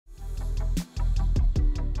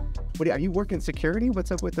are you working security?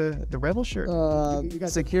 What's up with the Revel shirt? You got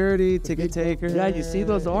security, ticket taker. Yeah, you see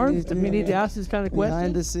those arms? Do we need to ask this kind of question?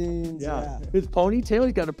 Behind the scenes. Yeah. His ponytail,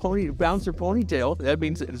 he's got a bouncer ponytail. That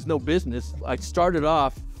means it's no business. I started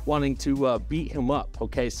off wanting to beat him up,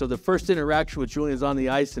 okay? So the first interaction with Julian's on the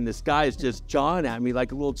ice, and this guy is just jawing at me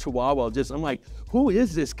like a little chihuahua. I'm like, who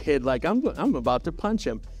is this kid? Like, I'm about to punch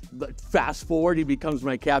him. But fast forward, he becomes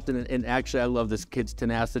my captain, and actually, I love this kid's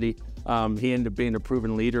tenacity. He ended up being a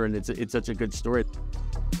proven leader, and it's such a good story.